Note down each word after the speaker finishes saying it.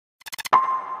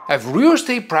Have real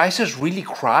estate prices really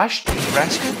crashed in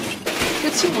Prescott?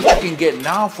 Let's see what you can get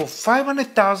now for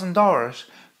 $500,000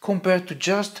 compared to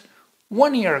just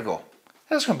 1 year ago.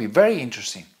 That's going to be very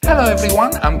interesting. Hello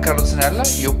everyone, I'm Carlo Zanella,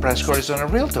 your Prescott Arizona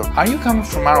realtor. Are you coming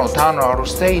from out of town or out of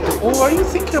state, or are you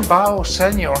thinking about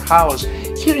selling your house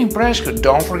here in Prescott?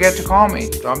 Don't forget to call me,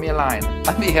 drop me a line.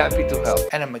 I'll be happy to help,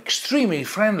 and I'm extremely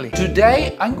friendly.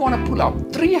 Today, I'm going to pull up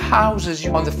 3 houses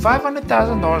on the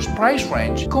 $500,000 price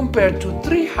range compared to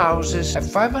 3 houses at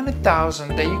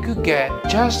 $500,000 that you could get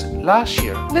just last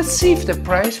year. Let's see if the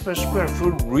price per square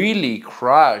foot really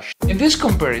crashed. In this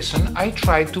comparison, I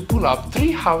tried to pull up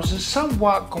 3 houses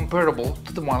somewhat comparable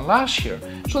to the one last year.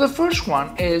 So the first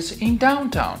one is in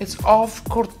downtown. It's off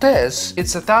Cortez.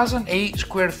 It's 1,008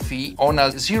 square feet on a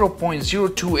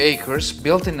 0.02 acres,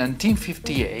 built in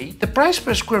 1958. The price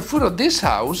per square foot of this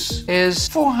house is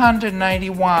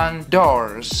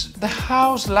 $491. The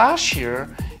house last year,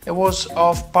 it was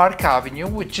off Park Avenue,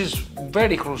 which is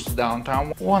very close to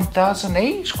downtown,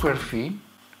 1,008 square feet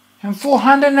and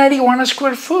 $491 a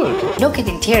square foot. Look at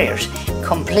the interiors,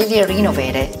 completely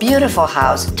renovated, beautiful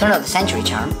house, turn of the century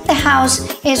charm. The house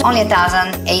is only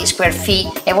 1,008 square feet.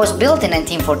 It was built in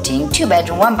 1914, 2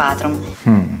 bedroom, 1 bathroom.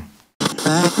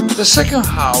 The second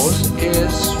house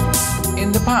is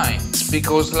in the Pines,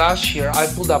 because last year I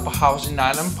pulled up a house in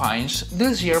Island Pines,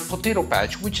 this year Potato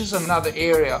Patch, which is another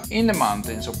area in the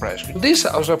mountains of Prescott. This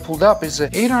house I pulled up is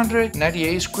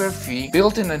 898 square feet,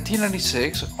 built in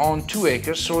 1996 on 2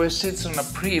 acres, so it sits on a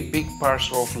pretty big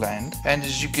parcel of land, and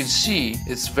as you can see,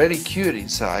 it's very cute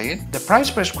inside. The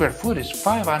price per square foot is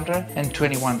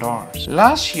 $521.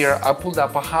 Last year I pulled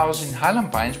up a house in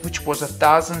Highland Pines, which was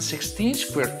 1,016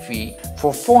 square feet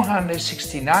for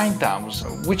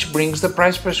 $469,000, which brings the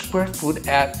price per square foot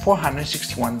at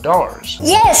 $461.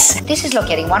 Yes! This is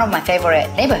located in one of my favorite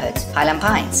neighborhoods, Highland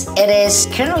Pines. It is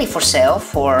currently for sale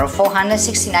for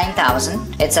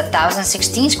 $469,000. It's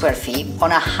 1,016 square feet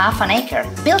on a half an acre,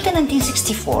 built in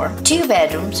 1964, 2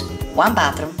 bedrooms, 1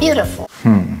 bathroom, beautiful.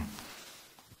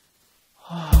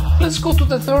 Let's go to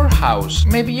the third house.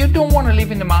 Maybe you don't want to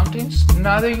live in the mountains,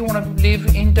 neither you want to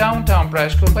live in downtown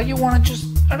Prescott, but you want to just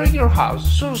a regular house,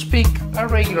 so to speak, a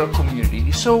regular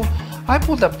community. So I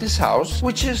pulled up this house,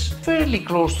 which is fairly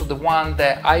close to the one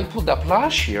that I pulled up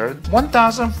last year,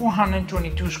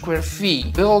 1,422 square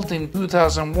feet, built in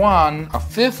 2001, a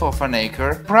fifth of an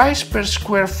acre. Price per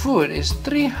square foot is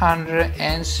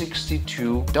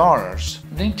 $362.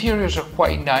 The interiors are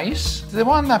quite nice. The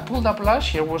one I pulled up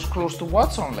last year was close to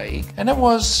Watson Lake, and it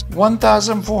was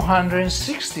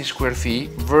 1,460 square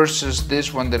feet versus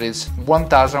this one that is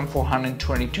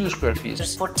 1,422 square feet.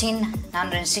 There's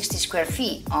 1,460 square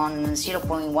feet on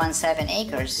 0.17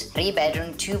 acres, 3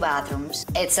 bedroom, 2 bathrooms.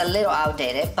 It's a little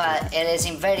outdated, but it is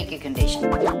in very good condition.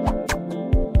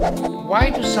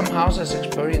 Why do some houses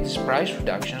experience price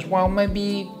reductions? Well,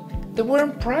 maybe they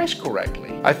weren't priced correctly.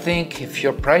 I think if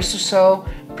you're priced to sell,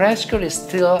 Prescott is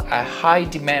still a high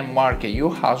demand market.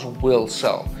 Your house will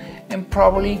sell, and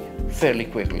probably fairly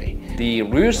quickly. The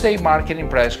real estate market in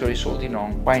Prescott is holding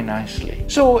on quite nicely.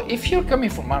 So if you're coming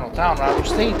from out of town or out of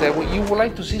state, you would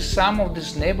like to see some of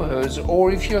these neighborhoods,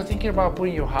 or if you're thinking about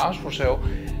putting your house for sale,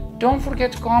 don't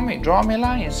forget to call me, drop me a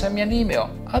line, and send me an email.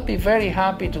 I'll be very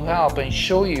happy to help and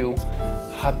show you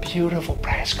how beautiful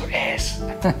Prescott is.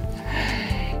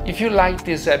 If you like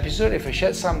this episode, if I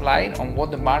shed some light on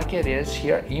what the market is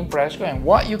here in Prescott and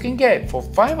what you can get for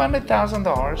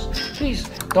 $500,000, please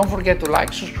don't forget to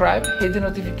like, subscribe, hit the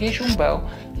notification bell,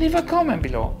 leave a comment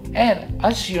below, and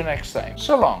I'll see you next time.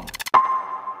 So long.